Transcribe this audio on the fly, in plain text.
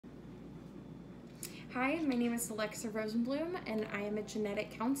Hi, my name is Alexa Rosenblum, and I am a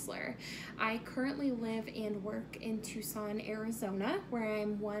genetic counselor. I currently live and work in Tucson, Arizona, where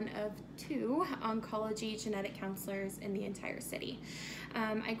I'm one of two oncology genetic counselors in the entire city.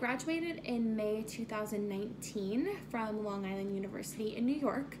 I graduated in May 2019 from Long Island University in New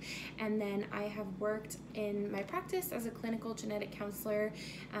York, and then I have worked in my practice as a clinical genetic counselor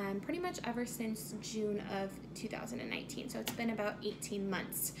pretty much ever since June of 2019, so it's been about 18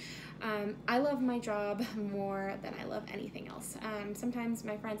 months. I love my job more than I love anything else. Sometimes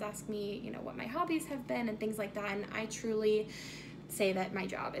my friends ask me, what my hobbies have been and things like that, and I truly say that my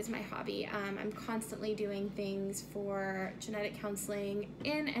job is my hobby. I'm constantly doing things for genetic counseling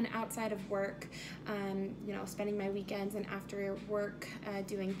in and outside of work, spending my weekends and after work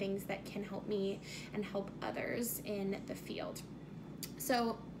doing things that can help me and help others in the field.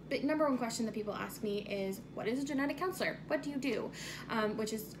 So the number one question that people ask me is, what is a genetic counselor? What do you do?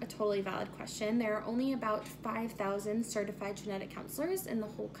 Which is a totally valid question. There are only about 5,000 certified genetic counselors in the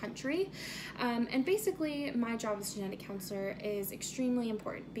whole country. And basically, my job as a genetic counselor is extremely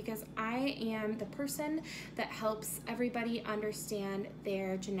important because I am the person that helps everybody understand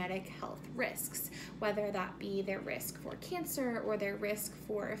their genetic health risks, whether that be their risk for cancer or their risk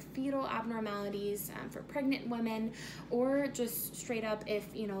for fetal abnormalities for pregnant women, or just straight up if,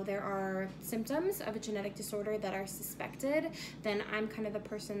 there are symptoms of a genetic disorder that are suspected, then I'm kind of the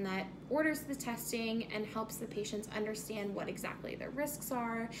person that orders the testing and helps the patients understand what exactly their risks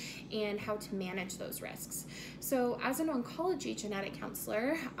are and how to manage those risks. So as an oncology genetic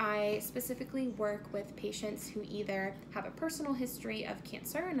counselor, I specifically work with patients who either have a personal history of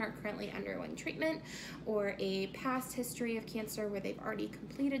cancer and are currently undergoing treatment, or a past history of cancer where they've already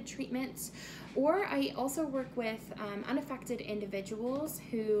completed treatments, or I also work with unaffected individuals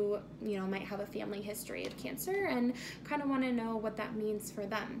who, might have a family history of cancer and kind of want to know what that means for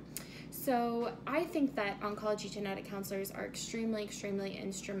them. So I think that oncology genetic counselors are extremely, extremely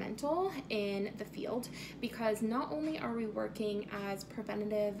instrumental in the field because not only are we working as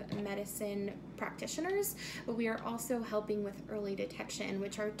preventative medicine practitioners, but we are also helping with early detection,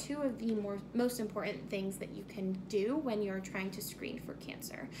 which are two of the most important things that you can do when you're trying to screen for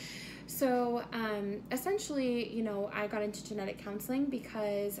cancer. So essentially, I got into genetic counseling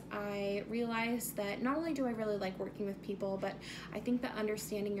because I realized that not only do I really like working with people, but I think that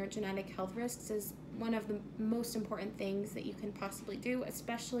understanding your genetic health risks is one of the most important things that you can possibly do,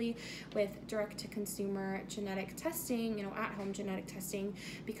 especially with direct-to-consumer genetic testing, at-home genetic testing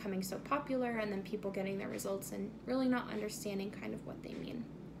becoming so popular, and then people getting their results and really not understanding kind of what they mean.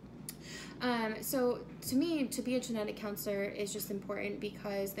 So to me, to be a genetic counselor is just important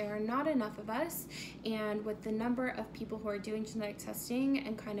because there are not enough of us, and with the number of people who are doing genetic testing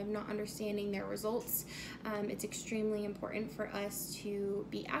and kind of not understanding their results, it's extremely important for us to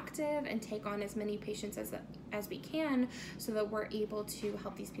be active and take on as many patients as we can so that we're able to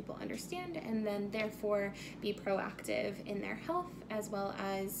help these people understand and then therefore be proactive in their health, as well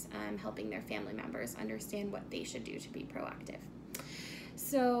as helping their family members understand what they should do to be proactive.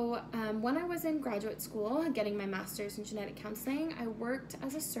 So when I was in graduate school getting my master's in genetic counseling, I worked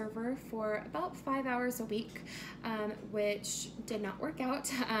as a server for about 5 hours a week, which did not work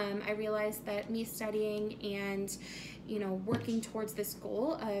out. I realized that me studying and working towards this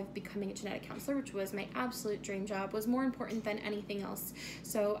goal of becoming a genetic counselor, which was my absolute dream job, was more important than anything else.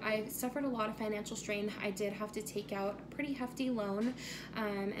 So I suffered a lot of financial strain. I did have to take out a pretty hefty loan,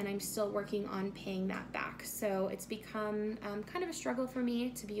 and I'm still working on paying that back. So it's become kind of a struggle for me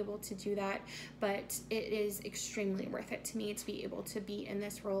to be able to do that, but it is extremely worth it to me to be able to be in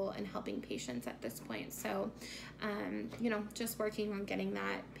this role and helping patients at this point. So, just working on getting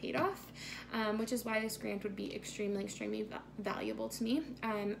that paid off, which is why this grant would be extremely valuable to me.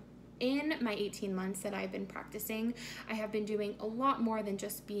 In my 18 months that I've been practicing, I have been doing a lot more than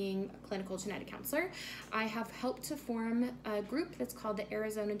just being a clinical genetic counselor. I have helped to form a group that's called the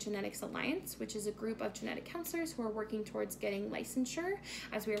Arizona Genetics Alliance, which is a group of genetic counselors who are working towards getting licensure,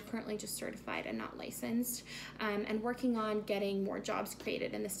 as we are currently just certified and not licensed, and working on getting more jobs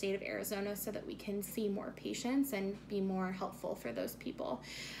created in the state of Arizona so that we can see more patients and be more helpful for those people.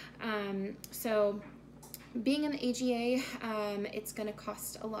 So being in the AGA, it's going to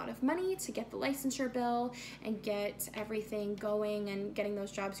cost a lot of money to get the licensure bill and get everything going and getting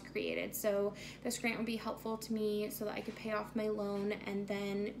those jobs created. So this grant would be helpful to me so that I could pay off my loan and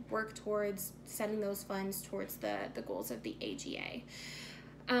then work towards setting those funds towards the goals of the AGA.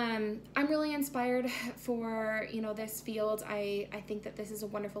 I'm really inspired for, this field. I think that this is a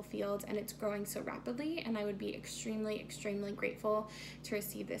wonderful field and it's growing so rapidly, and I would be extremely grateful to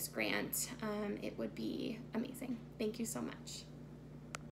receive this grant. It would be amazing. Thank you so much.